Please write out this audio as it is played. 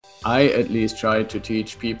I at least try to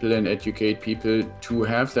teach people and educate people to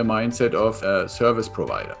have the mindset of a service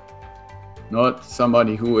provider, not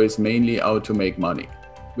somebody who is mainly out to make money,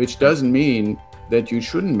 which doesn't mean that you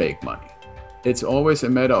shouldn't make money. It's always a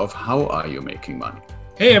matter of how are you making money.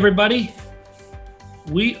 Hey, everybody.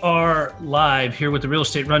 We are live here with the Real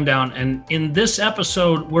Estate Rundown. And in this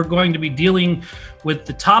episode, we're going to be dealing with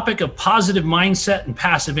the topic of positive mindset and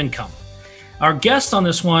passive income. Our guest on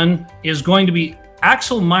this one is going to be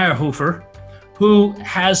Axel Meierhoefer, who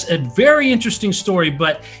has a very interesting story.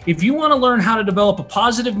 But if you want to learn how to develop a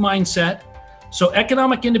positive mindset so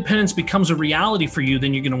economic independence becomes a reality for you,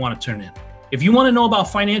 then you're going to want to turn in. If you want to know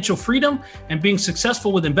about financial freedom and being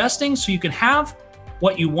successful with investing so you can have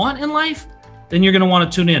what you want in life, then you're going to want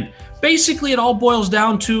to tune in. Basically, it all boils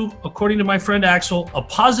down to, according to my friend Axel, a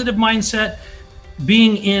positive mindset,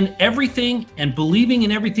 being in everything and believing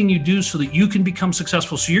in everything you do so that you can become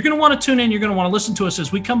successful. So you're going to want to tune in. You're going to want to listen to us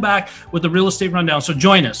as we come back with the Real Estate Rundown. So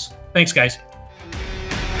join us. Thanks, guys.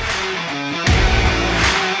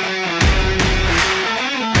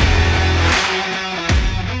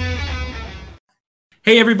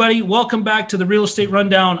 Hey, everybody. Welcome back to the Real Estate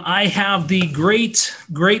Rundown. I have the great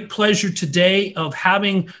pleasure today of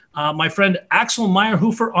having my friend Axel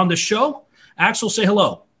Meierhoefer on the show. Axel, say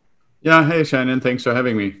hello. Yeah. Hey, Shannon. Thanks for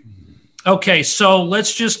having me. Okay. So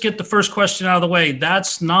let's just get the first question out of the way.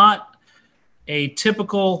 That's not a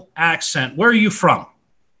typical accent. Where are you from?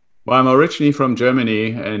 Well, I'm originally from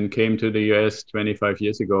Germany and came to the US 25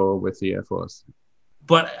 years ago with the Air Force.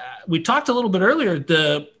 But we talked a little bit earlier,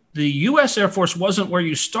 the U.S. Air Force wasn't where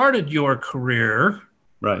you started your career.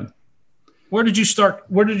 Right. Where did you start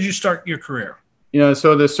your career? Yeah,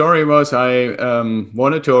 so the story was I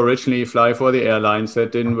wanted to originally fly for the airlines.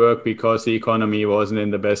 That didn't work because the economy wasn't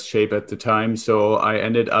in the best shape at the time. So I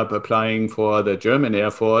ended up applying for the German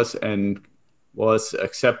Air Force and was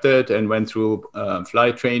accepted and went through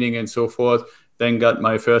flight training and so forth. Then got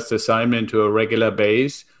my first assignment to a regular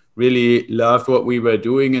base. Really loved what we were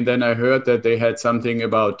doing. And then I heard that they had something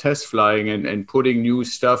about test flying and putting new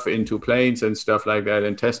stuff into planes and stuff like that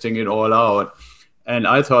and testing it all out. And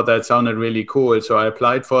I thought that sounded really cool. So I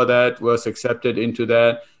applied for that, was accepted into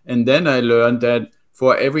that. And then I learned that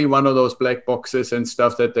for every one of those black boxes and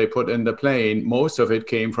stuff that they put in the plane, most of it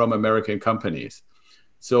came from American companies.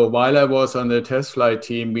 So while I was on the test flight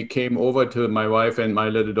team, we came over to my wife and my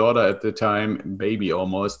little daughter at the time, baby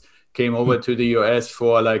almost, came over to the US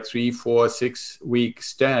for like 3, 4, 6 week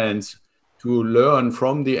stands to learn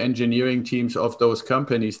from the engineering teams of those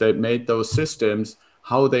companies that made those systems,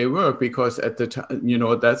 how they work. Because at the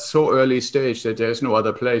time, that's so early stage that there's no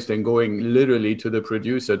other place than going literally to the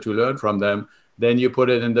producer to learn from them. Then you put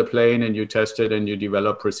it in the plane and you test it and you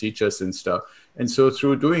develop procedures and stuff. And so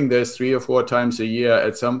through doing this 3 or 4 times a year,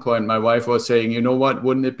 at some point, my wife was saying, you know what,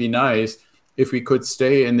 wouldn't it be nice if we could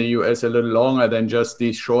stay in the US a little longer than just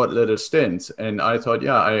these short little stints? And I thought,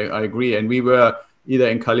 yeah, I agree. And we were either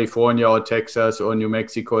in California or Texas or New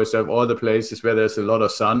Mexico, stuff, all the places where there's a lot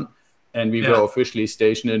of sun. And we were officially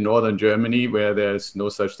stationed in northern Germany where there's no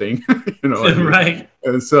such thing, Right.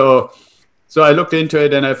 And so I looked into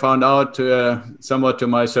it and I found out, somewhat to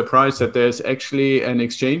my surprise, that there's actually an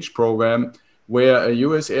exchange program where a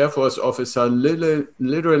U.S. Air Force officer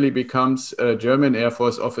literally becomes a German Air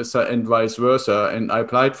Force officer and vice versa. And I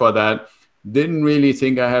applied for that. Didn't really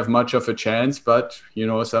think I have much of a chance, but,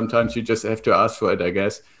 sometimes you just have to ask for it, I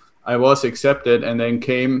guess. I was accepted and then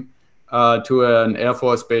came to an Air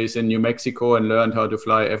Force base in New Mexico and learned how to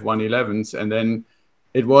fly F-111s. And then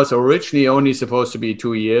it was originally only supposed to be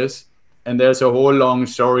 2 years. And there's a whole long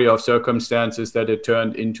story of circumstances that it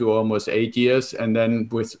turned into almost 8 years. And then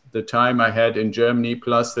with the time I had in Germany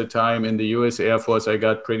plus the time in the US Air Force, I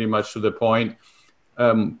got pretty much to the point.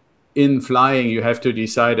 In flying, you have to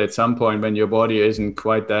decide at some point when your body isn't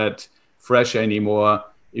quite that fresh anymore,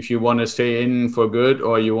 if you want to stay in for good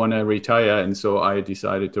or you want to retire. And so I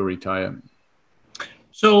decided to retire.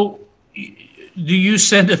 So do you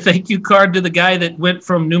send a thank you card to the guy that went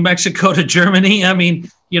from New Mexico to Germany? I mean,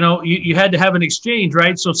 you had to have an exchange,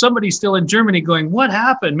 right? So somebody's still in Germany going, what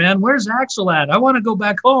happened, man? Where's Axel at? I want to go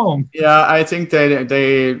back home. Yeah, I think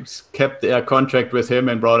they kept their contract with him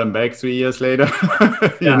and brought him back 3 years later.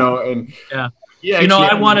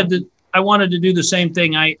 I wanted to do the same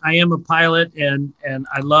thing. I am a pilot and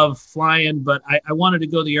I love flying, but I wanted to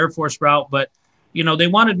go the Air Force route. But, they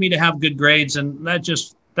wanted me to have good grades, and that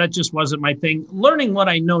just wasn't my thing. Learning what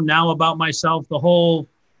I know now about myself, the whole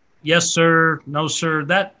yes, sir, no, sir,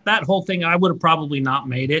 that whole thing, I would have probably not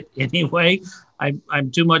made it anyway.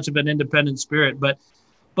 I'm too much of an independent spirit. But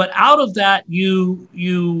out of that, you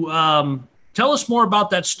Tell us more about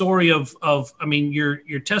that story of I mean,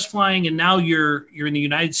 you're test flying and now you're in the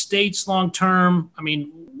United States long term. I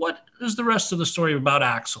mean, what is the rest of the story about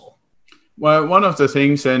Axel? Well, one of the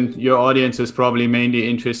things, and your audience is probably mainly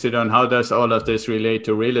interested on how does all of this relate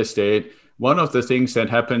to real estate. One of the things that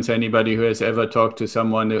happens, anybody who has ever talked to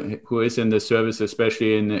someone who is in the service,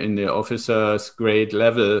 especially in the officer's grade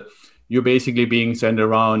level, you're basically being sent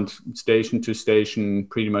around station to station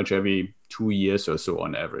pretty much every 2 years or so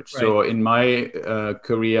on average. Right. So in my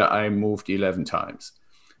career, I moved 11 times,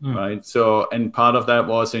 Mm. right? So, and part of that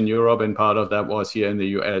was in Europe and part of that was here in the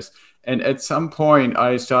US. And at some point,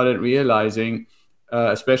 I started realizing,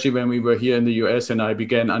 especially when we were here in the US and I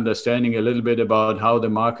began understanding a little bit about how the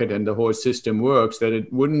market and the whole system works, that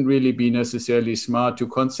it wouldn't really be necessarily smart to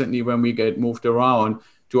constantly, when we get moved around,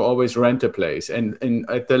 to always rent a place. And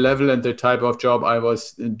at the level and the type of job I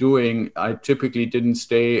was doing, I typically didn't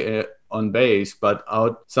stay on base, but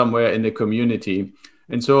out somewhere in the community.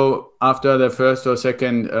 And so after the first or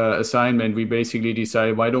second assignment, we basically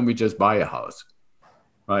decided, why don't we just buy a house?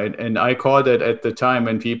 Right. And I called it, at the time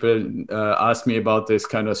when people asked me about this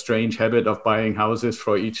kind of strange habit of buying houses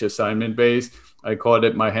for each assignment base, I called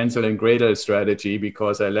it my Hansel and Gretel strategy,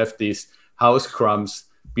 because I left these house crumbs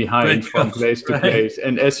behind from place to place.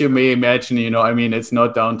 And as you may imagine, I mean, it's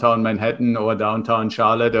not downtown Manhattan or downtown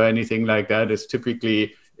Charlotte or anything like that. It's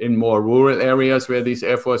typically in more rural areas where these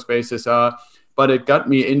Air Force bases are. But it got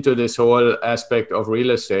me into this whole aspect of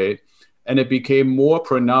real estate. And it became more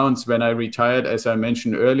pronounced when I retired, as I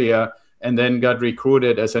mentioned earlier, and then got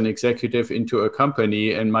recruited as an executive into a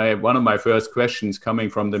company. And one of my first questions coming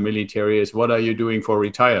from the military is, what are you doing for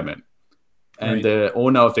retirement? And Right. the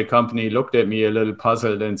owner of the company looked at me a little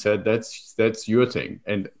puzzled and said, that's your thing.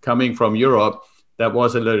 And coming from Europe, that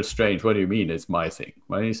was a little strange. What do you mean it's my thing?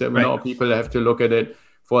 Well, he said, well, no, people have to look at it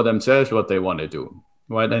for themselves, what they want to do.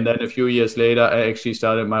 Right. And then a few years later, I actually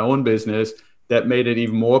started my own business. That made it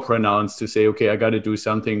even more pronounced to say, okay, I got to do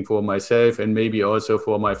something for myself and maybe also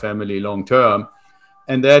for my family long term.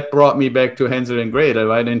 And that brought me back to Hansel and Gretel,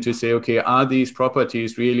 right? And to say, okay, are these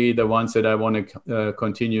properties really the ones that I want to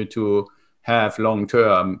continue to have long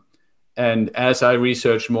term? And as I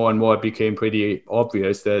researched more and more, it became pretty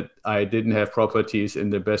obvious that I didn't have properties in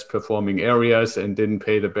the best performing areas and didn't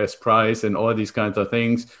pay the best price and all these kinds of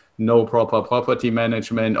things, no proper property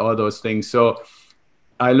management, all those things. So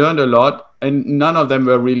I learned a lot, and none of them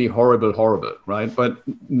were really horrible, right? But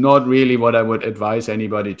not really what I would advise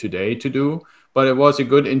anybody today to do. But it was a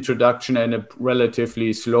good introduction and a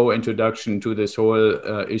relatively slow introduction to this whole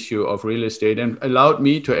issue of real estate, and allowed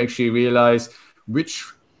me to actually realize which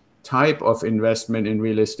type of investment in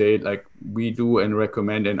real estate, like we do and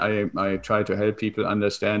recommend, and I try to help people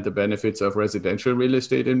understand the benefits of residential real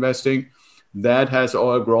estate investing. That has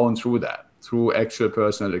all grown through actual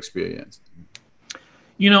personal experience.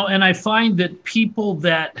 And I find that people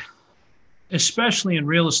that, especially in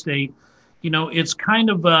real estate, it's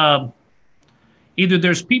kind of either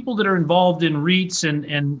there's people that are involved in REITs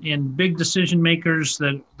and big decision makers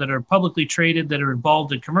that are publicly traded that are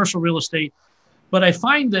involved in commercial real estate. But I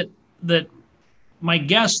find that my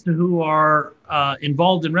guests who are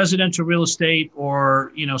involved in residential real estate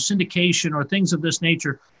or syndication or things of this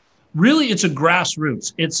nature, really, it's a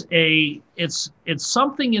grassroots. It's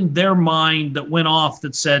something in their mind that went off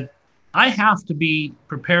that said, I have to be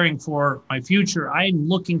preparing for my future. I'm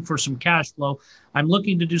looking for some cash flow. I'm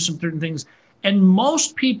looking to do some certain things. And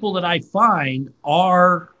most people that I find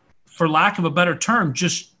are, for lack of a better term,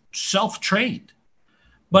 just self-trained.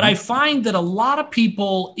 But I find that a lot of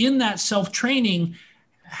people in that self-training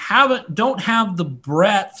don't have the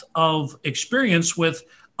breadth of experience with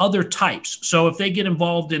other types. So if they get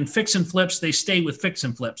involved in fix and flips, they stay with fix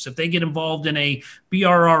and flips. If they get involved in a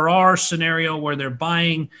BRRR scenario where they're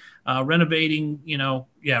buying, renovating,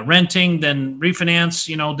 renting, then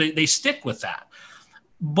refinance, they stick with that.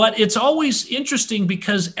 But it's always interesting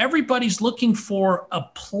because everybody's looking for a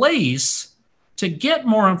place to get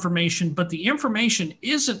more information, but the information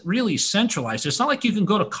isn't really centralized. It's not like you can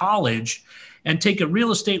go to college and take a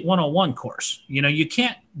real estate 101 course. You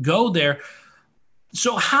can't go there.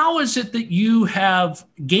 So how is it that you have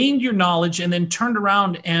gained your knowledge and then turned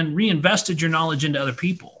around and reinvested your knowledge into other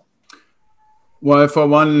people? Well, for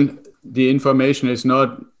one, the information is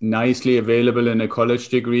not nicely available in a college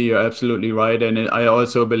degree. You're absolutely right. And I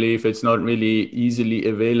also believe it's not really easily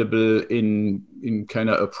available in kind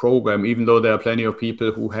of a program, even though there are plenty of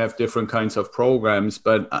people who have different kinds of programs.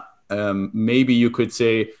 But maybe you could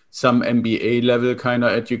say some MBA level kind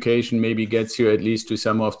of education maybe gets you at least to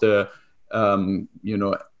some of the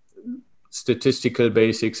statistical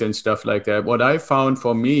basics and stuff like that. What I found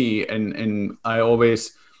for me, and I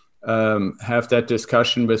always have that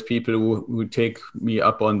discussion with people who take me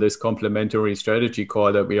up on this complementary strategy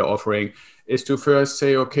call that we are offering, is to first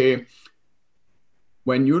say, okay,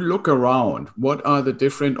 when you look around, what are the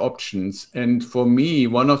different options? And for me,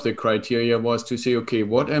 one of the criteria was to say, okay,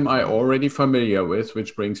 what am I already familiar with,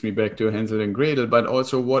 which brings me back to Hansel and Gretel, but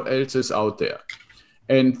also what else is out there?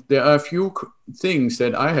 And there are a few things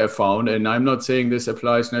that I have found, and I'm not saying this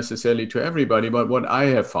applies necessarily to everybody, but what I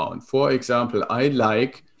have found. For example, I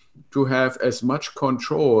like to have as much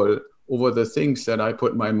control over the things that I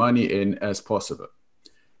put my money in as possible.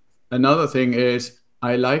 Another thing is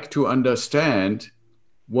I like to understand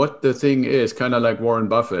what the thing is, kind of like Warren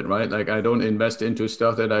Buffett, right? Like I don't invest into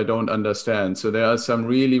stuff that I don't understand. So there are some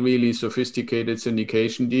really, really sophisticated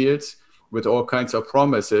syndication deals with all kinds of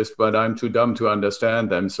promises, but I'm too dumb to understand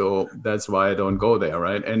them. So that's why I don't go there,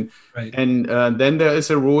 right? And then there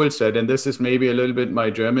is a rule set, and this is maybe a little bit my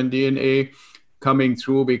German DNA coming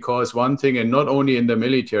through, because one thing, and not only in the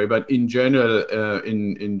military, but in general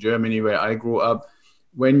in Germany where I grew up,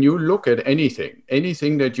 when you look at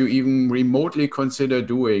anything that you even remotely consider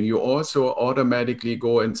doing, you also automatically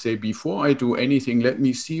go and say, before I do anything, let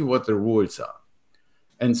me see what the rules are.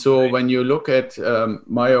 And so when you look at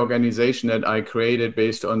my organization that I created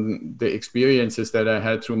based on the experiences that I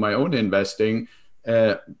had through my own investing,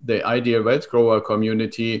 the Ideal Wealth Grower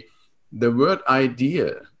community, the word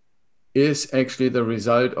ideal is actually the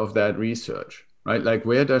result of that research. Right? Like,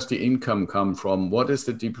 where does the income come from? What is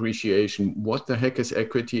the depreciation? What the heck is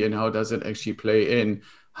equity, and how does it actually play in?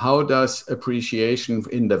 How does appreciation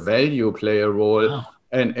in the value play a role? Wow.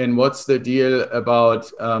 And what's the deal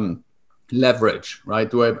about leverage, right?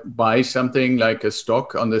 Do I buy something like a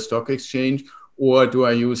stock on the stock exchange, or do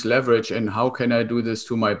I use leverage, and how can I do this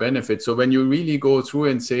to my benefit? So when you really go through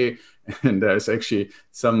and say, and there's actually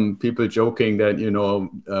some people joking that,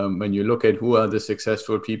 when you look at who are the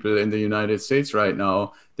successful people in the United States right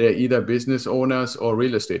now, they're either business owners or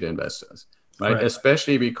real estate investors, right? Correct.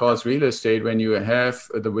 Especially because real estate, when you have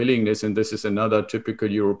the willingness, and this is another typical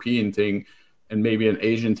European thing and maybe an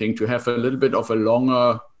Asian thing, to have a little bit of a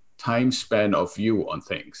longer time span of view on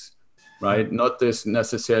things, right? Not this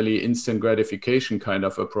necessarily instant gratification kind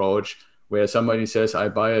of approach, where somebody says, I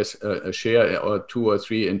buy a share or 2 or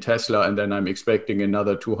 3 in Tesla, and then I'm expecting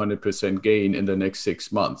another 200% gain in the next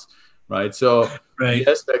 6 months, right? So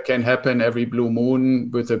yes, that can happen every blue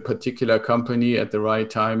moon with a particular company at the right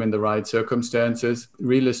time and the right circumstances.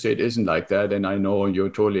 Real estate isn't like that, and I know you're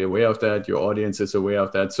totally aware of that. Your audience is aware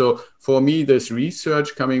of that. So for me, this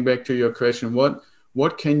research, coming back to your question,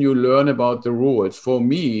 what can you learn about the rules? For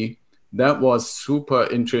me, that was super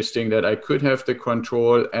interesting, that I could have the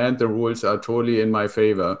control and the rules are totally in my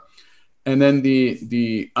favor. And then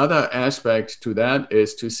the other aspect to that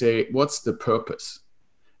is to say, what's the purpose?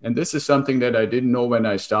 And this is something that I didn't know when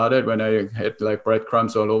I started, when I had like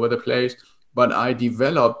breadcrumbs all over the place, but I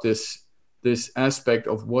developed this aspect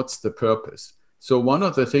of what's the purpose. So one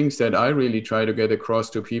of the things that I really try to get across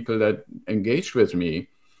to people that engage with me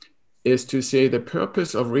is to say the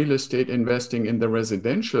purpose of real estate investing in the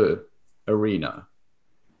residential arena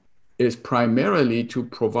is primarily to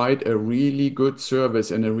provide a really good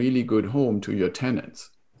service and a really good home to your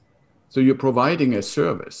tenants. So you're providing a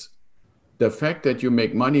service. The fact that you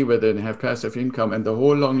make money with it and have passive income and the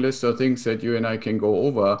whole long list of things that you and I can go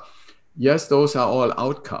over, yes, those are all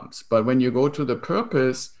outcomes. But when you go to the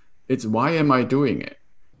purpose, it's why am I doing it,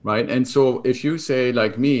 right? And so if you say,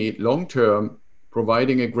 like me, long-term,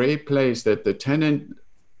 providing a great place that the tenant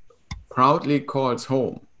proudly calls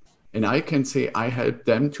home, and I can say I help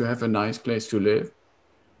them to have a nice place to live,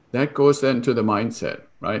 that goes then to the mindset,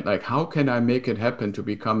 right? Like, how can I make it happen to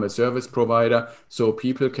become a service provider so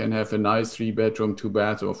people can have a nice 3-bedroom,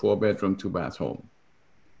 2-bath, or 4-bedroom, 2-bath home?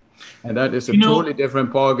 And that is a totally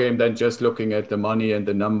different ballgame than just looking at the money and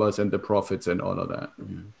the numbers and the profits and all of that.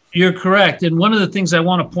 You're correct. And one of the things I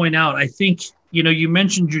want to point out, I think, you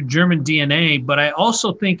mentioned your German DNA, but I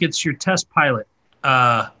also think it's your test pilot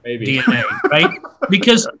DNA, right?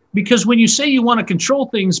 Because when you say you want to control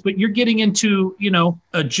things, but you're getting into,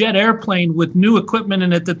 a jet airplane with new equipment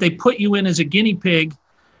in it that they put you in as a guinea pig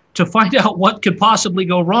to find out what could possibly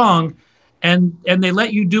go wrong, and they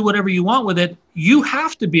let you do whatever you want with it, you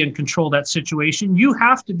have to be in control of that situation. You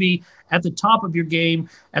have to be at the top of your game,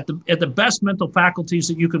 at the best mental faculties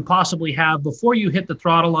that you can possibly have before you hit the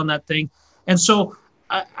throttle on that thing. And so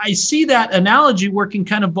I see that analogy working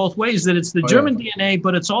kind of both ways, that it's the German DNA,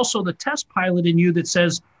 but it's also the test pilot in you that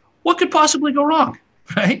says, what could possibly go wrong,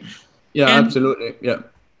 right? Yeah, absolutely. Yeah,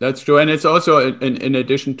 that's true. And it's also, in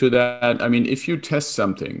addition to that, I mean, if you test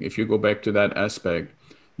something, if you go back to that aspect,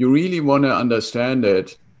 you really want to understand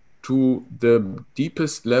it to the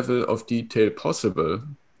deepest level of detail possible,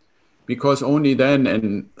 because only then,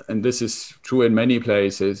 and this is true in many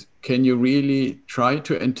places, can you really try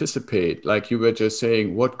to anticipate, like you were just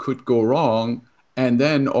saying, what could go wrong, and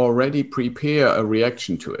then already prepare a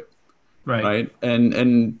reaction to it. Right. Right.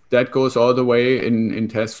 And that goes all the way in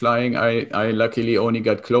test flying. I luckily only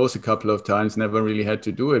got close a couple of times, never really had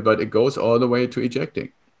to do it, but it goes all the way to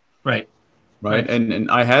ejecting. Right. Right. Right.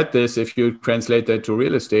 And I had this, if you translate that to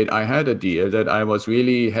real estate, I had a deal that I was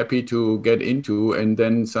really happy to get into, and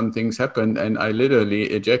then some things happened and I literally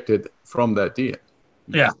ejected from that deal.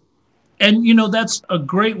 Yeah. And that's a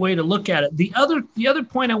great way to look at it. The other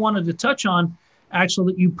point I wanted to touch on, Axel,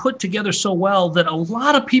 that you put together so well that a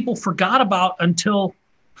lot of people forgot about until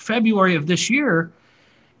February of this year,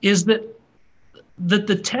 is that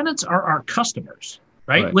the tenants are our customers,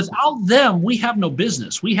 right? Right. Without them, we have no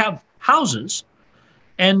business. We have houses,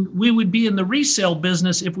 and we would be in the resale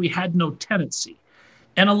business if we had no tenancy.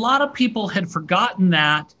 And a lot of people had forgotten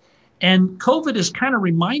that. And COVID has kind of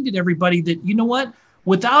reminded everybody that, you know what,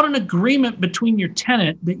 without an agreement between your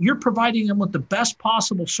tenant that you're providing them with the best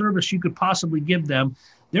possible service you could possibly give them,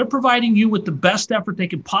 they're providing you with the best effort they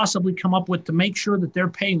could possibly come up with to make sure that they're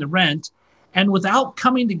paying the rent. And without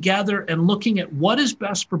coming together and looking at what is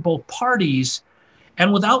best for both parties,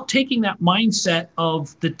 and without taking that mindset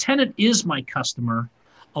of the tenant is my customer,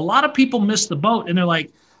 a lot of people miss the boat and they're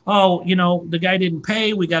like, oh, the guy didn't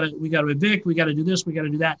pay. We got to evict. We got to do this. We got to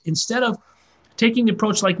do that. Instead of taking the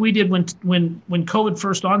approach like we did when COVID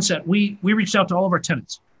first onset, we reached out to all of our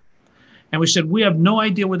tenants and we said, we have no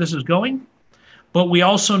idea where this is going, but we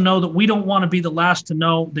also know that we don't want to be the last to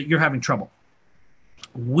know that you're having trouble.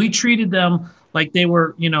 We treated them like they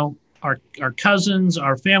were, our cousins,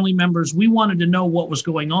 our family members. We wanted to know what was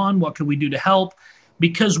going on. What could we do to help?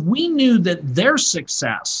 Because we knew that their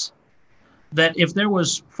success, that if there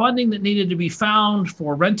was funding that needed to be found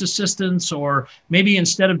for rent assistance, or maybe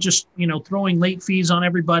instead of just, throwing late fees on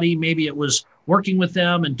everybody, maybe it was working with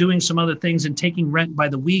them and doing some other things and taking rent by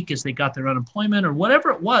the week as they got their unemployment, or whatever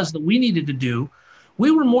it was that we needed to do, we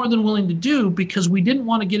were more than willing to do, because we didn't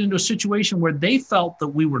want to get into a situation where they felt that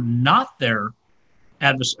we were not their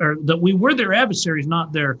or that we were their adversaries,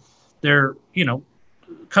 not their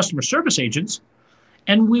customer service agents.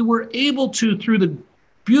 And we were able to, through the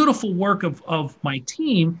beautiful work of my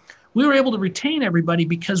team, we were able to retain everybody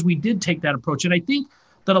because we did take that approach. And I think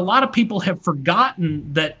that a lot of people have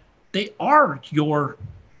forgotten that they are your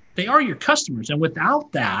customers. And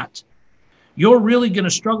without that, you're really going to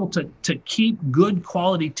struggle to keep good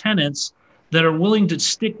quality tenants that are willing to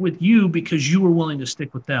stick with you because you were willing to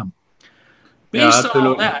stick with them. Based on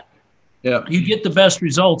all that, you get the best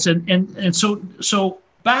results. And so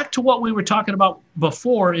back to what we were talking about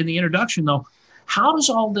before in the introduction, though, how does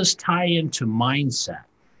all this tie into mindset?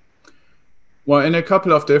 Well, in a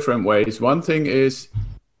couple of different ways. One thing is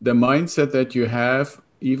the mindset that you have,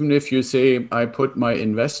 even if you say, I put my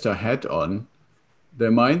investor hat on, the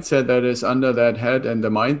mindset that is under that hat and the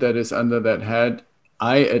mind that is under that hat,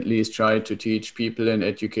 I at least try to teach people and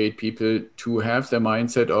educate people to have the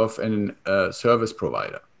mindset of a service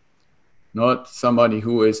provider, not somebody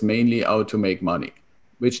who is mainly out to make money,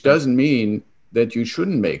 which doesn't mean that you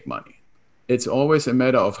shouldn't make money. It's always a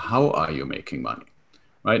matter of how are you making money,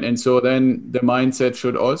 right? And so then the mindset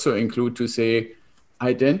should also include to say,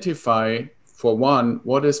 identify, for one,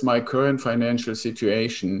 what is my current financial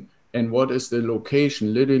situation and what is the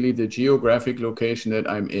location, literally the geographic location that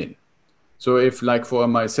I'm in. So if, like for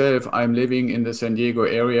myself, I'm living in the San Diego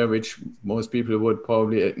area, which most people would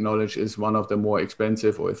probably acknowledge is one of the more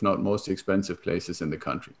expensive, or if not most expensive places in the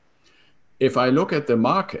country. If I look at the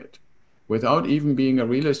market, without even being a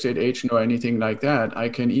real estate agent or anything like that, I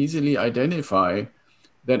can easily identify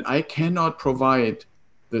that I cannot provide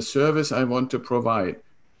the service I want to provide,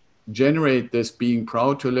 generate this being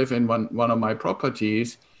proud to live in one of my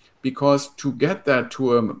properties, because to get that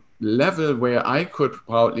to a level where I could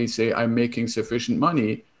proudly say I'm making sufficient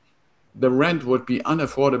money, the rent would be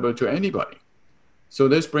unaffordable to anybody. So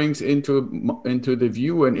this brings into the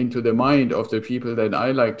view and into the mind of the people that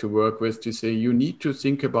I like to work with to say, you need to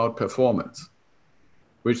think about performance,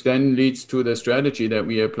 which then leads to the strategy that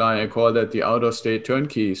we apply. I call that the out-of-state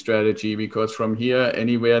turnkey strategy, because from here,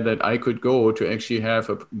 anywhere that I could go to actually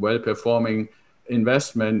have a well-performing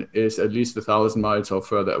investment is at least 1,000 miles or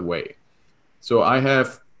further away. So I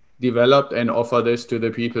have developed and offer this to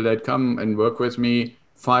the people that come and work with me,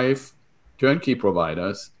 5 turnkey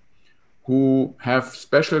providers who have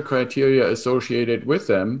special criteria associated with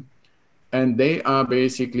them. And they are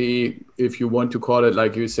basically, if you want to call it,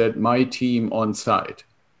 like you said, my team on site.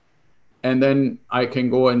 And then I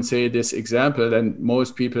can go and say this example, and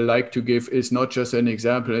most people like to give is not just an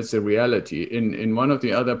example, it's a reality. In one of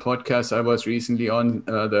the other podcasts I was recently on,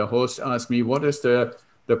 the host asked me, what is the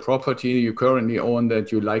property you currently own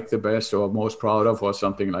that you like the best or most proud of or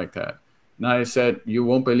something like that? And I said, you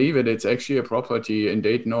won't believe it. It's actually a property in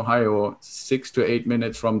Dayton, Ohio, 6 to 8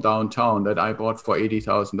 minutes from downtown that I bought for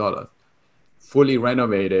 $80,000, fully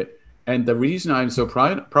renovated. And the reason I'm so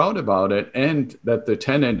proud about it, and that the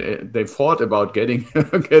tenant, they fought about getting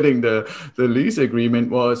getting the lease agreement,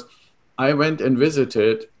 was I went and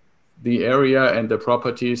visited the area and the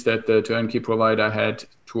properties that the turnkey provider had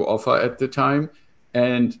to offer at the time.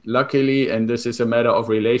 And luckily, and this is a matter of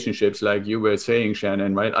relationships, like you were saying,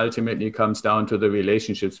 Shannon, right? Ultimately, it comes down to the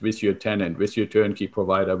relationships with your tenant, with your turnkey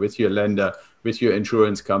provider, with your lender, with your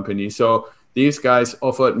insurance company. So these guys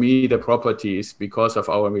offered me the properties because of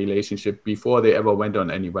our relationship before they ever went on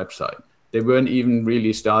any website. They weren't even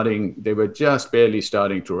really starting, they were just barely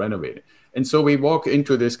starting to renovate it. And so we walk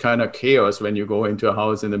into this kind of chaos when you go into a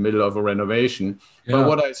house in the middle of a renovation. Yeah. But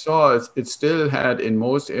what I saw is it still had in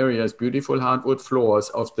most areas beautiful hardwood floors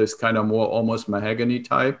of this kind of more almost mahogany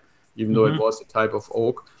type, even though it was a type of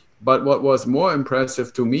oak. But what was more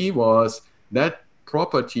impressive to me was that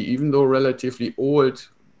property, even though relatively old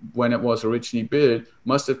when it was originally built,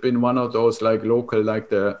 must have been one of those like local, like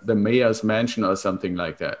the mayor's mansion or something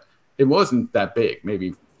like that. It wasn't that big,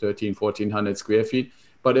 maybe 1,400 square feet,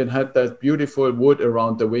 but it had that beautiful wood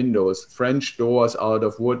around the windows, French doors out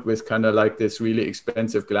of wood with kind of like this really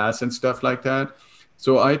expensive glass and stuff like that.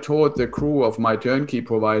 So I told the crew of my turnkey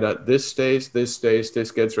provider, this stays, this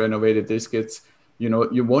gets renovated, this gets,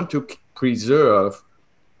 you want to preserve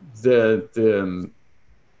the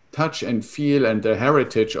touch and feel and the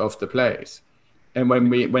heritage of the place. And when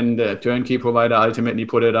the turnkey provider ultimately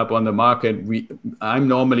put it up on the market, I'm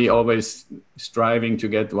normally always striving to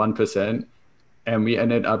get 1%. And we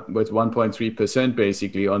ended up with 1.3%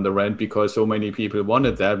 basically on the rent because so many people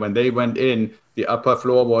wanted that. When they went in, the upper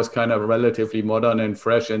floor was kind of relatively modern and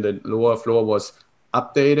fresh, and the lower floor was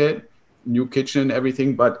updated, new kitchen and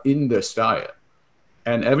everything, but in the style.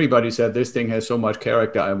 And everybody said, this thing has so much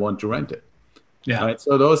character, I want to rent it. Yeah. Right.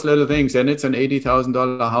 So those little things, and it's an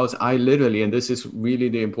 $80,000 house. I literally, and this is really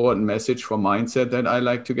the important message for mindset that I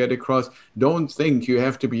like to get across. Don't think you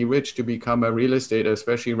have to be rich to become a real estate,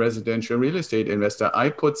 especially residential real estate investor. I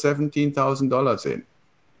put $17,000 in.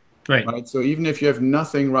 Right. So even if you have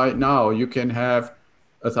nothing right now, you can have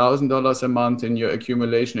 $1,000 a month in your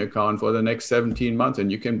accumulation account for the next 17 months,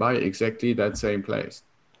 and you can buy exactly that same place.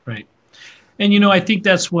 Right. And, I think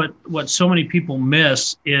that's what so many people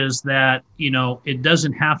miss is that, it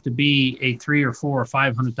doesn't have to be a $300,000 or $400,000 or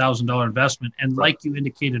 $500,000 investment. And like you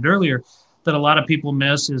indicated earlier, that a lot of people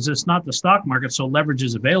miss is it's not the stock market. So leverage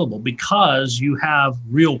is available because you have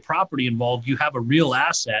real property involved. You have a real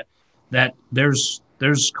asset that there's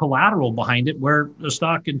collateral behind it, where the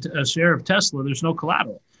stock and a share of Tesla, there's no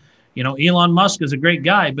collateral. Elon Musk is a great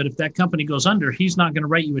guy, but if that company goes under, he's not going to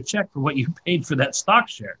write you a check for what you paid for that stock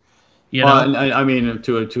share. Well, I mean,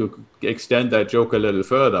 to extend that joke a little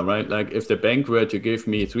further, right? Like if the bank were to give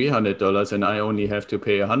me $300 and I only have to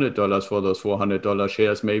pay $100 for those $400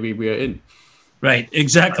 shares, maybe we're in. Right,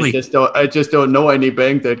 exactly. I just don't know any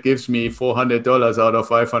bank that gives me $400 out of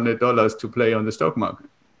 $500 to play on the stock market.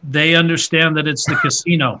 They understand that it's the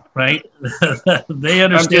casino, right? They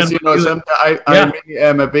understand. I really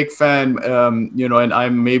am a big fan, and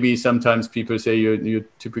I'm maybe sometimes people say you're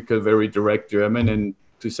typical, very direct German, and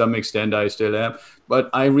to some extent I still am, but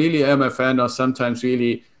I really am a fan of sometimes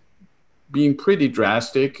really being pretty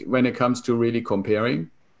drastic when it comes to really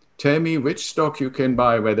comparing. Tell me which stock you can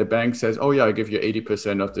buy where the bank says, oh yeah, I give you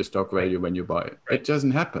 80% of the stock value when you buy it. Right. It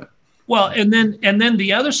doesn't happen. Well, and then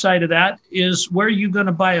the other side of that is where you're going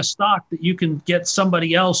to buy a stock that you can get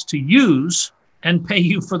somebody else to use and pay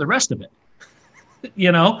you for the rest of it.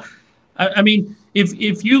 I mean,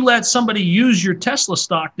 if you let somebody use your Tesla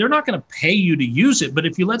stock, they're not going to pay you to use it. But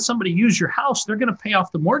if you let somebody use your house, they're going to pay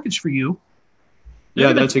off the mortgage for you.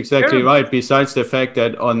 Yeah, that's exactly right. Besides the fact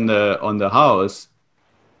that on the house,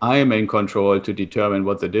 I am in control to determine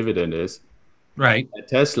what the dividend is. Right. At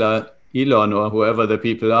Tesla, Elon or whoever the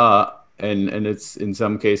people are, and it's in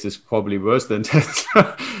some cases probably worse than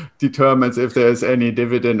Tesla, determines if there's any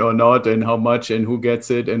dividend or not, and how much, and who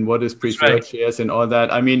gets it, and what is preferred shares, and all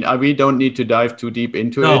that. I mean, we don't need to dive too deep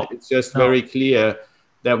into it. It's just very clear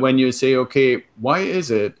that when you say, okay, why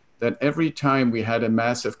is it that every time we had a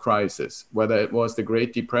massive crisis, whether it was the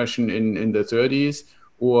Great Depression in the 30s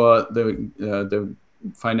or the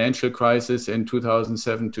financial crisis in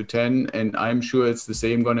 2007 to 10, and I'm sure it's the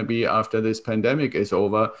same going to be after this pandemic is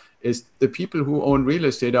over, is the people who own real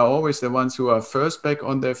estate are always the ones who are first back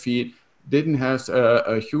on their feet, didn't have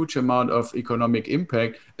a huge amount of economic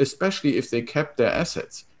impact, especially if they kept their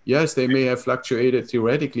assets. Yes, they may have fluctuated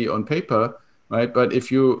theoretically on paper, right? But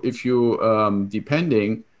if you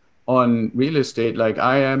depending on real estate like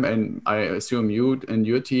I am, and I assume you and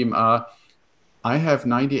your team are, I have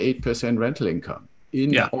 98% rental income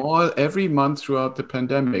in Yeah. every month throughout the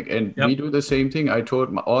pandemic. And we Yep. do the same thing. I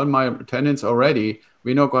told all my tenants already,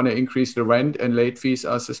 we're not going to increase the rent and late fees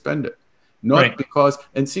are suspended. Not Right. because,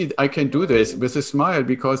 and see, I can do this with a smile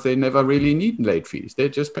because they never really need late fees. They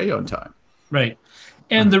just pay on time. Right.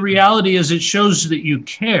 And the reality is, it shows that you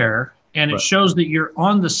care, and it Right. shows that you're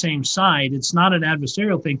on the same side. It's not an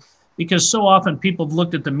adversarial thing, because so often people have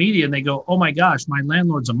looked at the media and they go, "Oh my gosh, my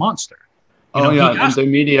landlord's a monster." You Oh know, yeah, he and has the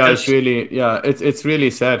media is because really, yeah, it's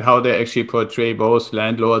really sad how they actually portray both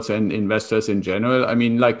landlords and investors in general. I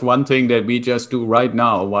mean, like one thing that we just do right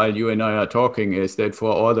now while you and I are talking is that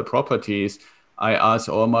for all the properties, I ask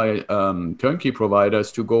all my turnkey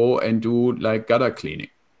providers to go and do like gutter cleaning.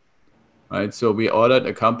 Right. So we ordered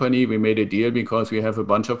a company, we made a deal because we have a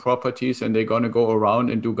bunch of properties and they're going to go around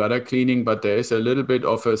and do gutter cleaning. But there is a little bit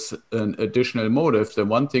of an additional motive. The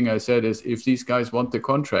one thing I said is if these guys want the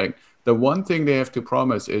contract, the one thing they have to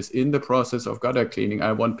promise is in the process of gutter cleaning,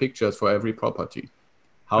 I want pictures for every property.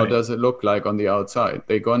 How right, does it look like on the outside?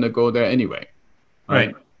 They're going to go there anyway. right,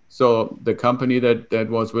 Right. So the company that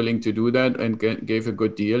was willing to do that and gave a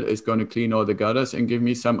good deal is going to clean all the gutters and give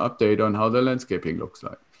me some update on how the landscaping looks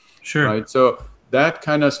like. sure, Right. So that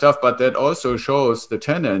kind of stuff, but that also shows the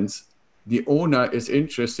tenants, the owner is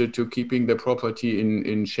interested to keeping the property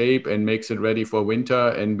in shape and makes it ready for winter.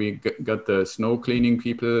 And we got the snow cleaning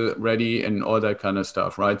people ready and all that kind of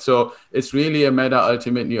stuff. Right. So it's really a matter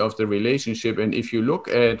ultimately of the relationship. And if you look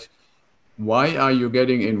at why are you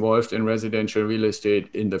getting involved in residential real estate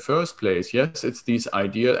in the first place? Yes, it's these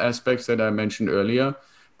ideal aspects that I mentioned earlier,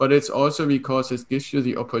 but it's also because it gives you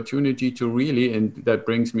the opportunity to really, and that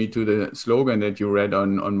brings me to the slogan that you read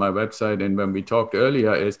on my website and when we talked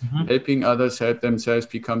earlier, is hmm helping others help themselves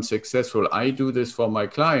become successful. I do this for my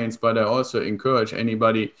clients, but I also encourage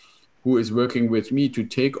anybody who is working with me to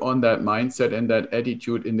take on that mindset and that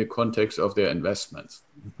attitude in the context of their investments.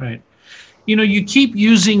 right. You know, you keep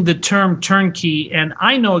using the term turnkey, and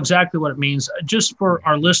I know exactly what it means. Just for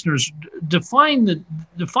our listeners,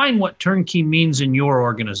 define what turnkey means in your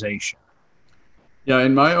organization. Yeah,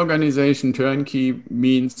 in my organization, turnkey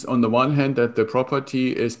means on the one hand that the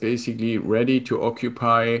property is basically ready to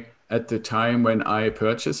occupy at the time when I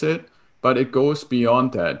purchase it, but it goes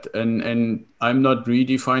beyond that. And I'm not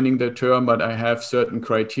redefining the term, but I have certain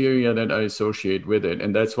criteria that I associate with it.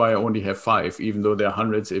 And that's why I only have five, even though there are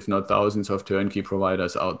hundreds, if not thousands, of turnkey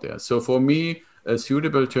providers out there. So for me, a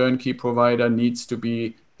suitable turnkey provider needs to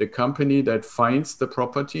be the company that finds the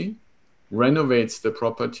property, renovates the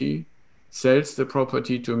property, sells the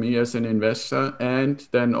property to me as an investor, and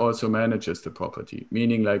then also manages the property,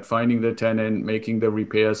 meaning like finding the tenant, making the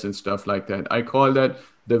repairs and stuff like that. I call that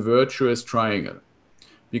the virtuous triangle.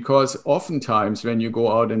 Because oftentimes when you go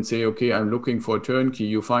out and say, okay, I'm looking for turnkey,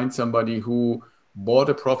 you find somebody who bought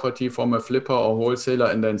a property from a flipper or wholesaler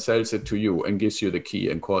and then sells it to you and gives you the key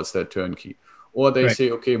and calls that turnkey. Or they Right,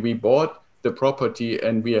 say, okay, we bought the property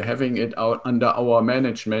and we are having it out under our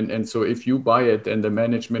management. And so if you buy it, then the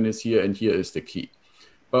management is here and here is the key.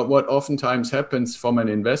 But what oftentimes happens from an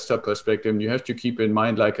investor perspective, and you have to keep in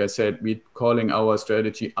mind, like I said, we're calling our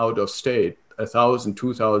strategy out of state, 1,000,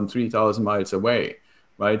 2,000, 3,000 miles away,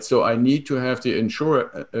 right? So I need to have the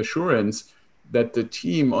assurance that the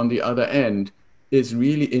team on the other end is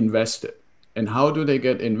really invested. And how do they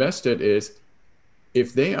get invested is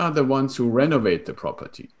if they are the ones who renovate the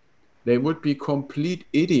property, they would be complete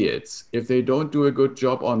idiots if they don't do a good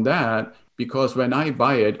job on that. Because when I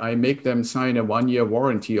buy it, I make them sign a 1 year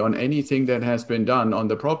warranty on anything that has been done on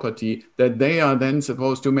the property that they are then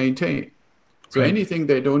supposed to maintain. So right, anything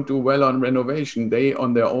they don't do well on renovation, they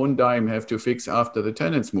on their own dime have to fix after the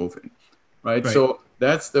tenants move in, right? right, So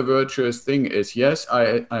that's the virtuous thing is, yes,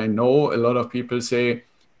 I know a lot of people say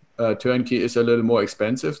turnkey is a little more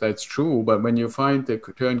expensive. That's true. But when you find the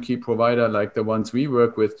turnkey provider like the ones we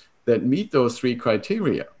work with that meet those three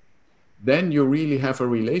criteria, then you really have a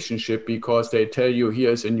relationship because they tell you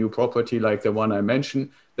here's a new property like the one I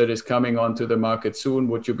mentioned that is coming onto the market soon.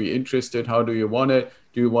 Would you be interested? How do you want it?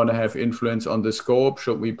 Do you want to have influence on the scope?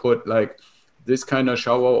 Should we put like this kind of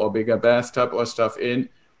shower or bigger bathtub or stuff in?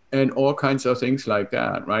 and all kinds of things like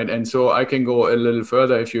that, right? And so I can go a little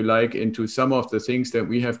further, if you like, into some of the things that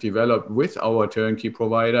we have developed with our turnkey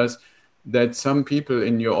providers that some people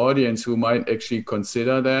in your audience who might actually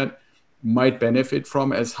consider that might benefit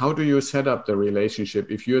from, as how do you set up the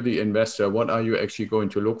relationship? If you're the investor, what are you actually going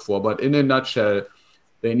to look for? But in a nutshell,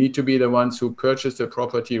 they need to be the ones who purchase the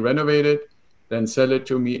property, renovate it, then sell it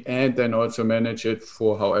to me, and then also manage it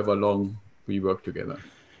for however long we work together.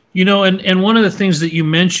 And one of the things that you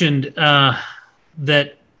mentioned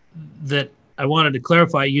that I wanted to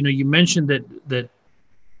clarify, you mentioned that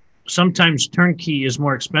sometimes turnkey is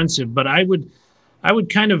more expensive, but I would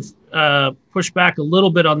kind of push back a little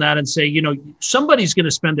bit on that and say, somebody's going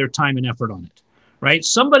to spend their time and effort on it, right?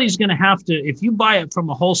 Somebody's going to have to, if you buy it from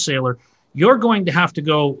a wholesaler, you're going to have to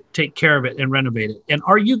go take care of it and renovate it. And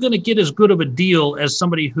are you going to get as good of a deal as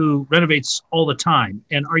somebody who renovates all the time?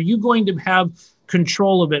 And are you going to have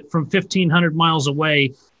control of it from 1,500 miles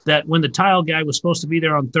away, that when the tile guy was supposed to be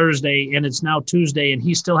there on Thursday and it's now Tuesday and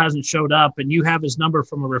he still hasn't showed up, and you have his number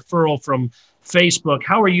from a referral from Facebook?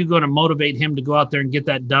 How are you going to motivate him to go out there and get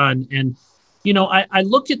that done? And, I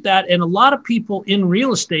look at that, and a lot of people in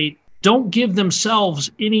real estate don't give themselves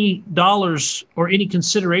any dollars or any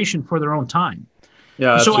consideration for their own time.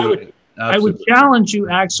 Yeah, absolutely. So I would challenge you,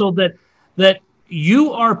 Axel, that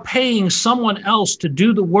you are paying someone else to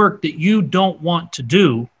do the work that you don't want to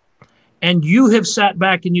do. And you have sat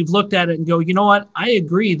back and you've looked at it and go, you know what? I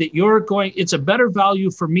agree that it's a better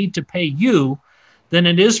value for me to pay you than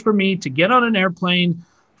it is for me to get on an airplane,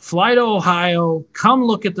 fly to Ohio, come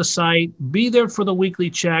look at the site, be there for the weekly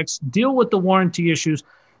checks, deal with the warranty issues.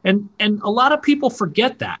 And a lot of people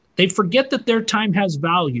forget that. They forget that their time has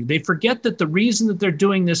value. They forget that the reason that they're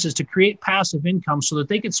doing this is to create passive income so that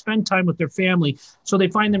they can spend time with their family. So they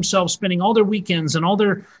find themselves spending all their weekends and all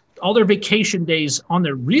their vacation days on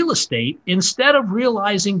their real estate, instead of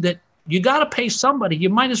realizing that you got to pay somebody. You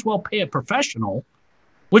might as well pay a professional,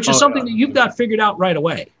 which is something that you've got figured out right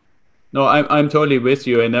away. No, I'm totally with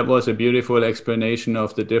you. And that was a beautiful explanation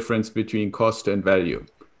of the difference between cost and value.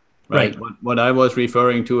 Right. What I was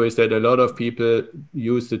referring to is that a lot of people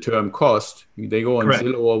use the term cost. They go on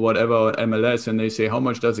Zillow or whatever, or MLS, and they say, how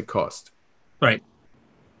much does it cost? Right.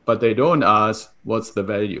 But they don't ask, what's the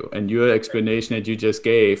value? And your explanation that you just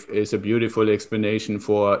gave is a beautiful explanation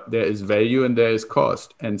for there is value and there is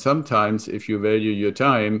cost. And sometimes if you value your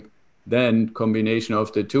time, then combination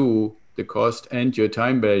of the two, the cost and your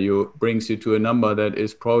time value, brings you to a number that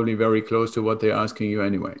is probably very close to what they're asking you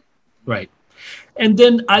anyway. Right. And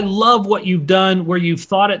then I love what you've done, where you've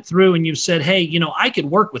thought it through and you've said, hey, I could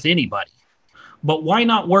work with anybody, but why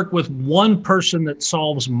not work with one person that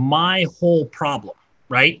solves my whole problem,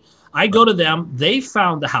 right? I go to them, they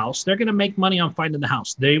found the house, they're going to make money on finding the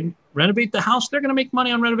house. They renovate the house, they're going to make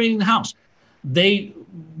money on renovating the house. They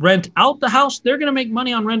rent out the house, they're going to make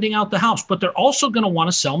money on renting out the house, but they're also going to want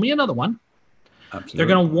to sell me another one. Absolutely. They're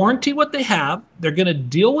going to warranty what they have. They're going to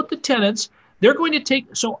deal with the tenants. They're going to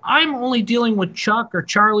so I'm only dealing with Chuck or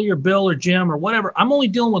Charlie or Bill or Jim or whatever. I'm only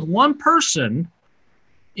dealing with one person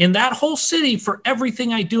in that whole city for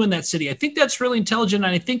everything I do in that city. I think that's really intelligent.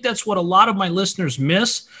 And I think that's what a lot of my listeners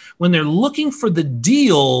miss when they're looking for the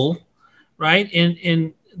deal, right?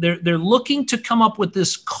 And they're looking to come up with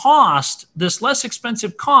this cost, this less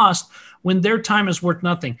expensive cost, when their time is worth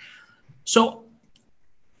nothing. So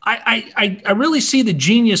I really see the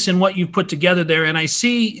genius in what you've put together there. And I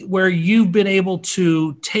see where you've been able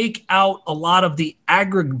to take out a lot of the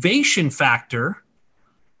aggravation factor.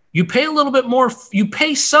 You pay a little bit more, you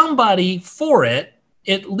pay somebody for it.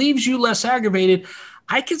 It leaves you less aggravated.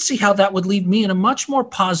 I can see how that would leave me in a much more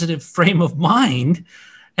positive frame of mind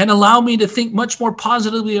and allow me to think much more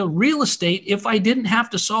positively of real estate if I didn't have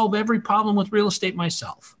to solve every problem with real estate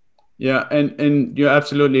myself. Yeah, and you're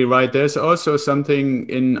absolutely right. There's also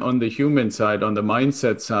something on the human side, on the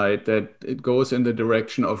mindset side, that it goes in the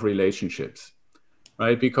direction of relationships,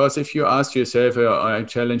 right? Because if you ask yourself, or I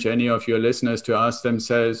challenge any of your listeners to ask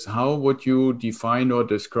themselves, how would you define or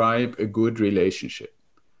describe a good relationship?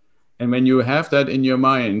 And when you have that in your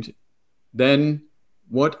mind, then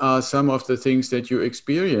what are some of the things that you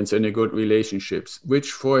experience in a good relationships,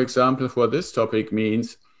 which, for example, for this topic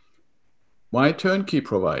means my turnkey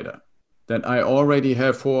provider, that I already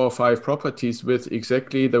have 4 or 5 properties with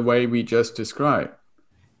exactly the way we just described.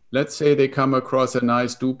 Let's say they come across a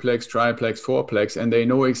nice duplex, triplex, fourplex, and they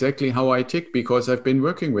know exactly how I tick because I've been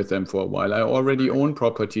working with them for a while. I already own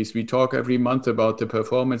properties. We talk every month about the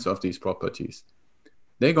performance of these properties.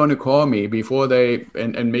 They're going to call me before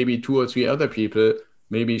and maybe 2 or 3 other people,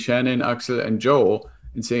 maybe Shannon, Axel, and Joe,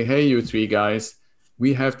 and say, hey, you 3 guys,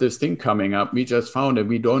 we have this thing coming up. We just found it.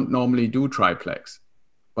 We don't normally do triplex.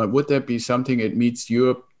 but would that be something that meets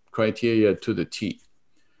your criteria to the T?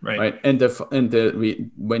 Right.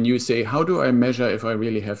 When you say, how do I measure if I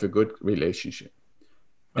really have a good relationship?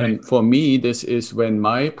 Right. And for me, this is when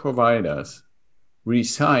my providers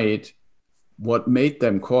recite what made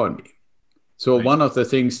them call me. So Right. one of the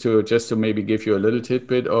things to maybe give you a little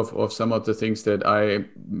tidbit of some of the things that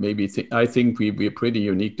I think we're pretty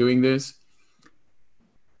unique doing this.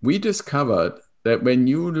 We discovered that when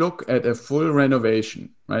you look at a full renovation,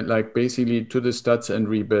 right, like basically to the studs and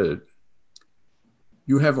rebuild,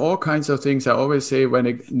 you have all kinds of things. I always say when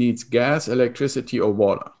it needs gas, electricity, or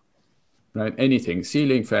water, right? Anything,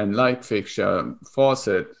 ceiling fan, light fixture,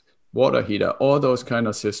 faucet, water heater, all those kind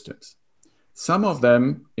of systems. Some of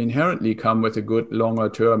them inherently come with a good longer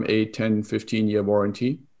term, 8, 10, 15-year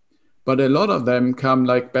warranty. But a lot of them come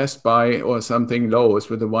like Best Buy or something Lowe's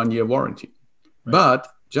with a 1-year warranty. Right. But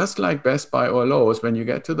just like Best Buy or Lowe's, when you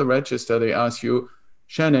get to the register, they ask you,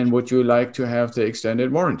 Shannon, would you like to have the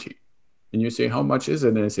extended warranty? And you say, how much is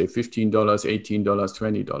it? And they say $15, $18,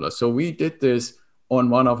 $20. So we did this on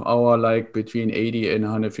one of our like between $80,000 and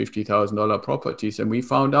 $150,000 properties. And we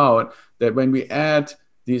found out that when we add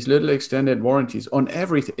these little extended warranties on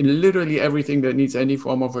everything, literally everything that needs any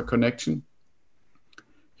form of a connection,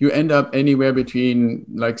 you end up anywhere between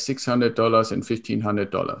like $600 and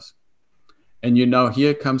 $1,500. And now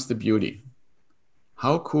here comes the beauty.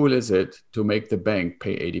 How cool is it to make the bank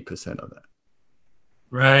pay 80% of that?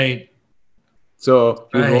 Right. So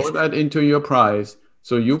you roll that into your price.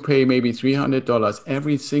 So you pay maybe $300.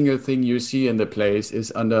 Every single thing you see in the place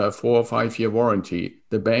is under a 4 or 5 year warranty.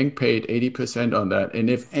 The bank paid 80% on that. And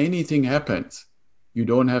if anything happens, you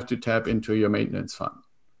don't have to tap into your maintenance fund,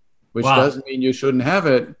 which doesn't mean you shouldn't have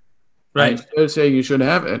it. Right. I'm still saying you should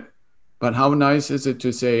have it. But how nice is it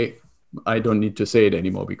to say, I don't need to say it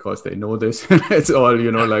anymore because they know this. It's all,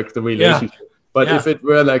 like the relationship. Yeah. But if it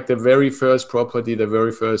were like the very first property, the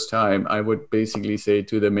very first time, I would basically say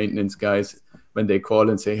to the maintenance guys when they call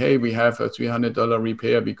and say, hey, we have a $300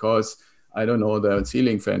 repair because, I don't know, the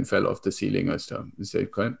ceiling fan fell off the ceiling or stuff. You say,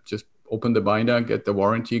 okay, just open the binder, get the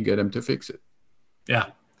warranty, get them to fix it. Yeah.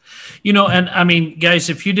 And I mean, guys,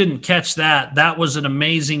 if you didn't catch that, that was an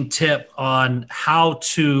amazing tip on how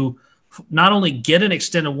to not only get an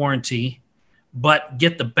extended warranty, but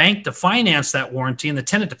get the bank to finance that warranty and the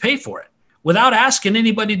tenant to pay for it without asking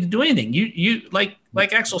anybody to do anything. You like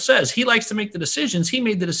Axel says, he likes to make the decisions. He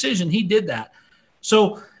made the decision. He did that.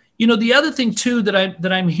 So, the other thing too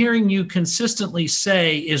that I'm hearing you consistently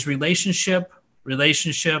say is relationship. You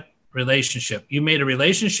made a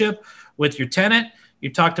relationship with your tenant.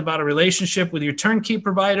 You talked about a relationship with your turnkey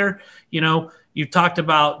provider. You've talked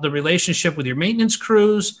about the relationship with your maintenance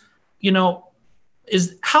crews.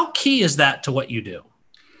 How key is that to what you do?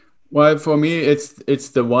 Well, for me, it's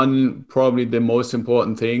the one, probably the most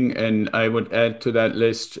important thing. And I would add to that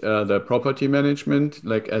list the property management,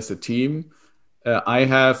 like as a team. I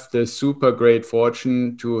have the super great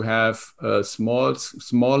fortune to have a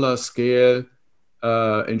smaller scale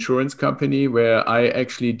insurance company where I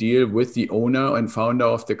actually deal with the owner and founder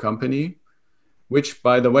of the company, which,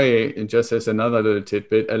 by the way, and just as another little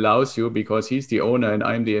tidbit, allows you, because he's the owner and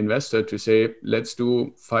I'm the investor, to say, let's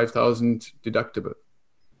do 5,000 deductible.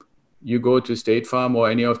 You go to State Farm or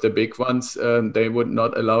any of the big ones, they would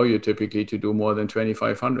not allow you typically to do more than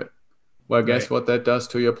 2,500. Well, guess what that does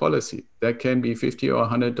to your policy? That can be $50 or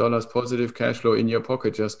 $100 positive cash flow in your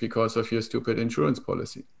pocket just because of your stupid insurance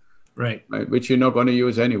policy. Right. Which you're not going to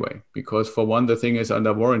use anyway, because for one, the thing is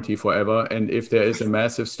under warranty forever. And if there is a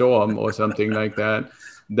massive storm or something like that,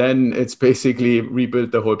 then it's basically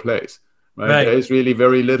rebuild the whole place. Right? There is really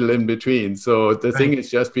very little in between. So the thing is,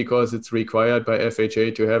 just because it's required by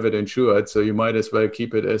FHA to have it insured, so you might as well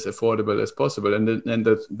keep it as affordable as possible. And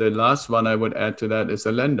the last one I would add to that is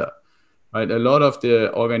a lender. Right? A lot of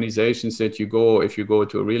the organizations that if you go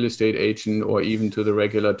to a real estate agent or even to the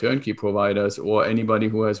regular turnkey providers or anybody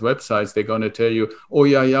who has websites, they're going to tell you, oh,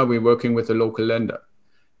 yeah, we're working with a local lender.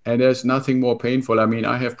 And there's nothing more painful. I mean,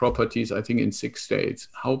 I have properties, I think, in 6 states.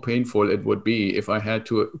 How painful it would be if I had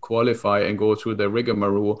to qualify and go through the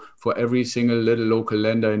rigmarole for every single little local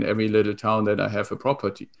lender in every little town that I have a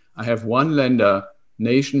property. I have one lender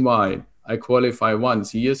nationwide. I qualify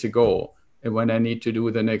once years ago. And when I need to do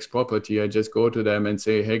the next property, I just go to them and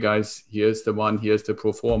say, hey, guys, here's the one, here's the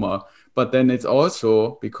pro forma. But then it's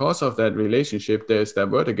also, because of that relationship, there's that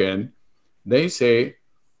word again. They say,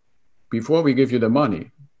 before we give you the money,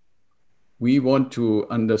 we want to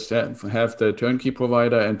understand, have the turnkey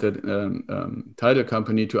provider and the title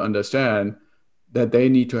company to understand that they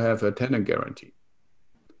need to have a tenant guarantee.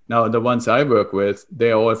 Now, the ones I work with,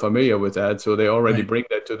 they're all familiar with that. So they already Right. bring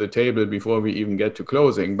that to the table before we even get to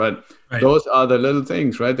closing. But Right. those are the little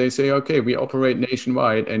things, right? They say, okay, we operate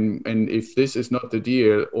nationwide. And if this is not the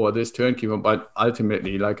deal or this turnkey, but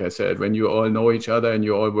ultimately, like I said, when you all know each other and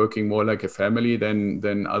you're all working more like a family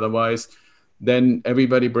than otherwise, then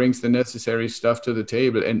everybody brings the necessary stuff to the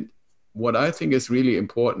table. And what I think is really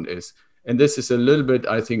important is, and this is a little bit,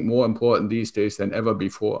 I think, more important these days than ever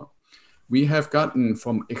before, we have gotten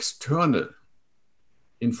from external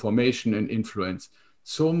information and influence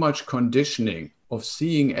so much conditioning of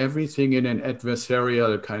seeing everything in an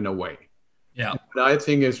adversarial kind of way. Yeah. And what I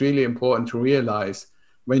think is really important to realize,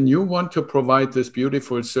 when you want to provide this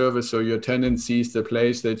beautiful service so your tenant sees the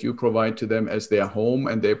place that you provide to them as their home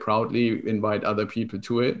and they proudly invite other people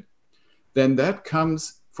to it, then that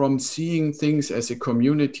comes from seeing things as a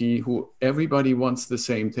community who everybody wants the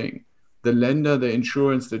same thing. The lender, the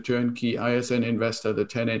insurance, the turnkey, I as an investor, the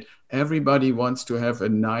tenant, everybody wants to have a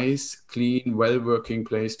nice, clean, well-working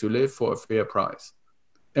place to live for a fair price.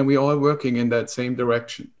 And we're all working in that same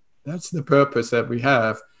direction. That's the purpose that we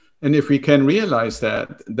have. And if we can realize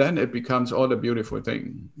that, then it becomes all a beautiful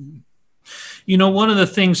thing. One of the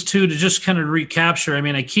things too, to just kind of recapture, I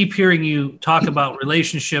mean, I keep hearing you talk about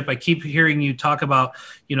relationship. I keep hearing you talk about,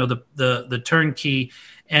 the turnkey.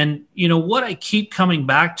 And, what I keep coming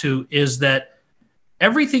back to is that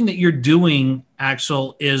everything that you're doing,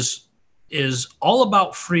 Axel, is all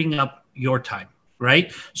about freeing up your time,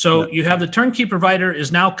 right? So you have the turnkey provider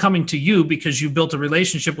is now coming to you because you built a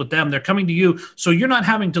relationship with them. They're coming to you. So you're not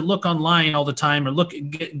having to look online all the time or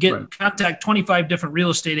contact 25 different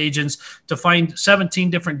real estate agents to find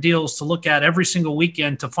 17 different deals to look at every single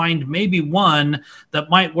weekend to find maybe one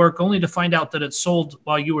that might work, only to find out that it's sold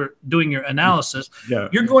while you were doing your analysis. Yeah.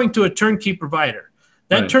 You're going to a turnkey provider.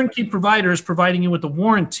 That Right. turnkey provider is providing you with the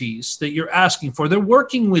warranties that you're asking for. They're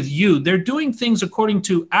working with you. They're doing things according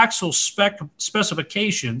to Axel's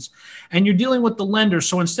specifications, and you're dealing with the lender.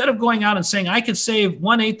 So instead of going out and saying, I could save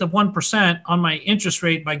 1/8 of 1% on my interest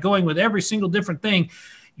rate by going with every single different thing,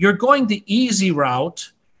 you're going the easy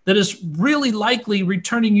route that is really likely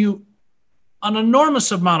returning you an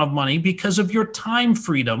enormous amount of money because of your time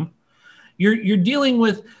freedom. You're dealing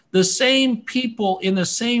with the same people in the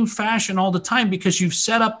same fashion all the time because you've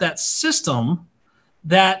set up that system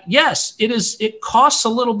that, yes, it costs a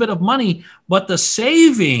little bit of money, but the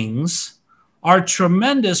savings are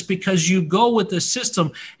tremendous because you go with the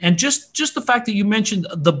system. And just the fact that you mentioned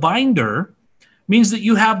the binder means that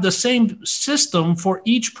you have the same system for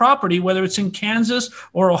each property, whether it's in Kansas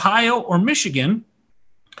or Ohio or Michigan.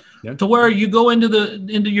 Yeah. To where you go into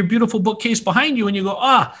your beautiful bookcase behind you and you go,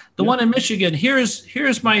 the one in Michigan, here's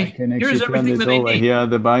everything that I need. Here are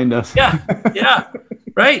the binders. Yeah,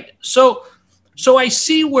 right. So I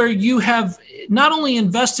see where you have not only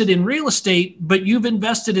invested in real estate, but you've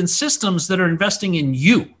invested in systems that are investing in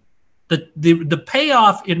you. The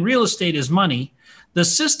payoff in real estate is money. The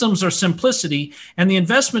systems are simplicity, and the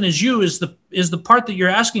investment is the part that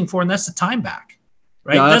you're asking for, and that's the time back.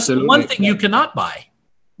 Right. No, that's the one thing yeah. you cannot buy.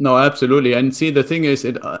 No, absolutely. And see, the thing is,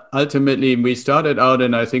 ultimately, we started out,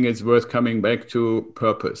 and I think it's worth coming back to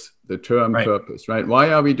purpose, the term Right. purpose, right?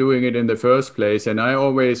 Why are we doing it in the first place? And I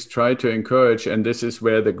always try to encourage, and this is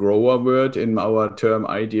where the grower word in our term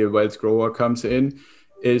ideal wealth grower comes in,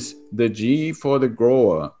 is the G for the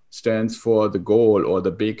grower stands for the goal, or the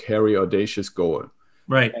big, hairy, audacious goal.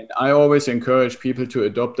 Right. And I always encourage people to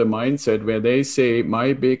adopt a mindset where they say,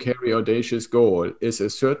 my big, hairy, audacious goal is a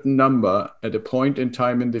certain number at a point in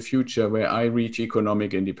time in the future where I reach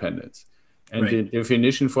economic independence. And Right. the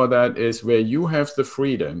definition for that is where you have the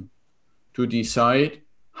freedom to decide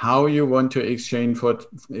how you want to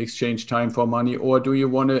exchange time for money, or do you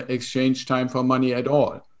want to exchange time for money at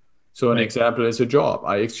all? So an Right. example is a job.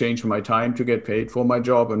 I exchange my time to get paid for my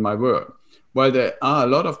job and my work. Well, there are a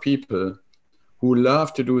lot of people who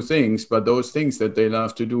love to do things, but those things that they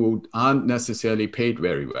love to do aren't necessarily paid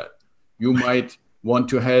very well. You might want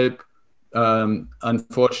to help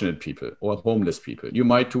unfortunate people or homeless people. You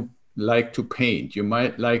might like to paint. You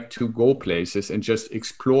might like to go places and just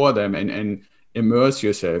explore them and immerse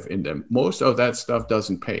yourself in them. Most of that stuff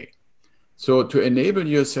doesn't pay. So to enable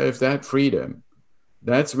yourself that freedom,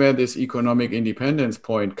 that's where this economic independence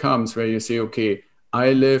point comes, where you say, okay,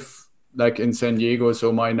 I live like in San Diego,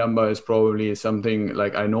 so my number is probably something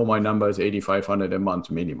like, I know my number is 8,500 a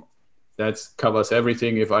month minimum. That covers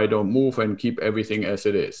everything if I don't move and keep everything as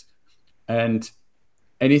it is. And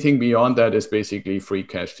anything beyond that is basically free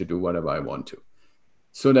cash to do whatever I want to.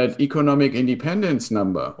 So that economic independence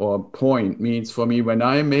number or point means for me, when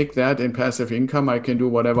I make that in passive income, I can do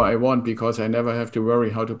whatever I want because I never have to worry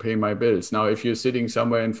how to pay my bills. Now, if you're sitting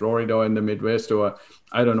somewhere in Florida or in the Midwest or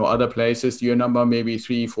I don't know, other places, your number may be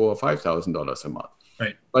 $3,000, $4,000, $5,000 a month.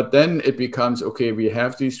 Right. But then it becomes, okay, we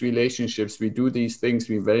have these relationships, we do these things,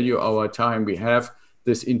 we value our time, we have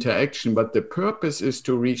this interaction, but the purpose is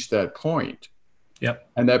to reach that point. Yep.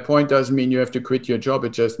 And that point doesn't mean you have to quit your job.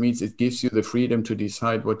 It just means it gives you the freedom to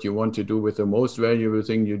decide what you want to do with the most valuable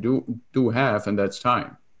thing you do have, and that's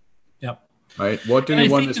time. Yep. Right? What do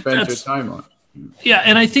you want to spend your time on? Yeah,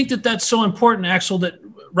 and I think that that's so important, Axel, that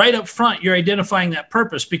right up front you're identifying that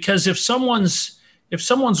purpose, because if someone's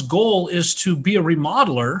goal is to be a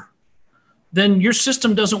remodeler, then your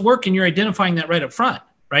system doesn't work, and you're identifying that right up front.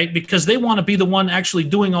 Right? Because they want to be the one actually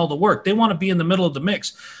doing all the work. They want to be in the middle of the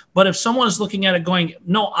mix. But if someone is looking at it going,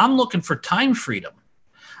 no, I'm looking for time freedom.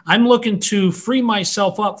 I'm looking to free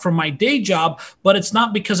myself up from my day job, but it's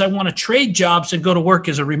not because I want to trade jobs and go to work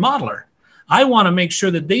as a remodeler. I want to make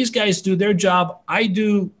sure that these guys do their job. I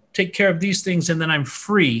do take care of these things, and then I'm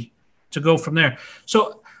free to go from there.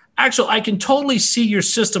 So, Axel, I can totally see your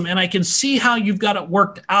system, and I can see how you've got it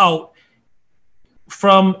worked out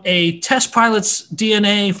from a test pilot's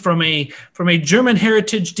DNA, from a German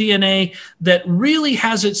heritage DNA that really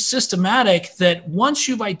has it systematic, that once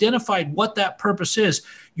you've identified what that purpose is,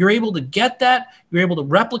 you're able to get that, you're able to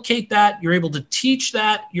replicate that, you're able to teach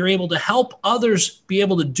that, you're able to help others be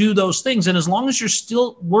able to do those things. And as long as you're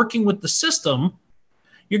still working with the system,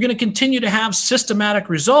 you're going to continue to have systematic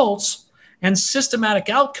results and systematic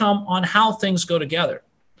outcome on how things go together.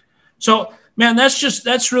 So, man,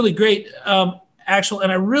 that's really great. Axel,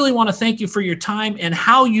 and I really want to thank you for your time and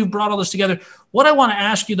how you brought all this together. What I want to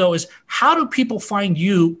ask you, though, is how do people find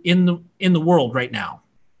you in the world right now?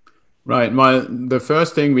 Right. Well, the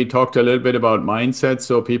first thing, we talked a little bit about mindset.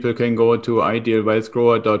 So people can go to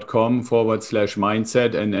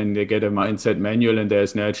idealwealthgrower.com/mindset and they get a mindset manual. And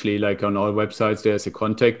there's naturally, like on all websites, there's a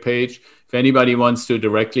contact page. If anybody wants to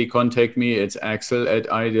directly contact me, it's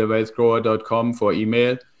axel@idealwealthgrower.com for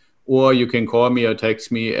email. Or you can call me or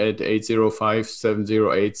text me at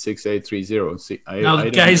 805-708-6830. Now,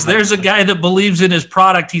 guys, there's a guy that believes in his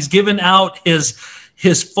product. He's given out his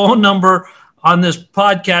phone number on this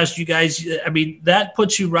podcast, you guys. I mean, that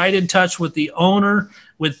puts you right in touch with the owner,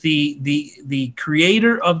 with the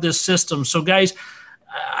creator of this system. So, guys,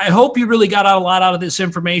 I hope you really got a lot out of this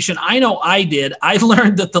information. I know I did. I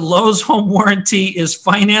learned that the Lowe's home warranty is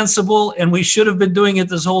financeable, and we should have been doing it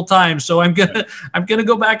this whole time. So I'm gonna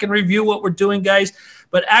go back and review what we're doing, guys.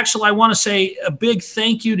 But Axel, I want to say a big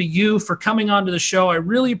thank you to you for coming onto the show. I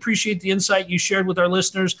really appreciate the insight you shared with our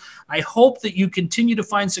listeners. I hope that you continue to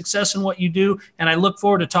find success in what you do, and I look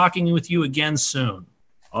forward to talking with you again soon.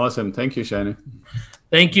 Awesome. Thank you, Shannon.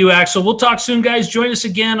 Thank you, Axel. We'll talk soon, guys. Join us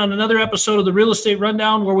again on another episode of the Real Estate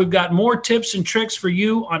Rundown, where we've got more tips and tricks for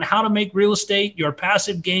you on how to make real estate your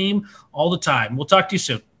passive game all the time. We'll talk to you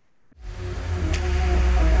soon.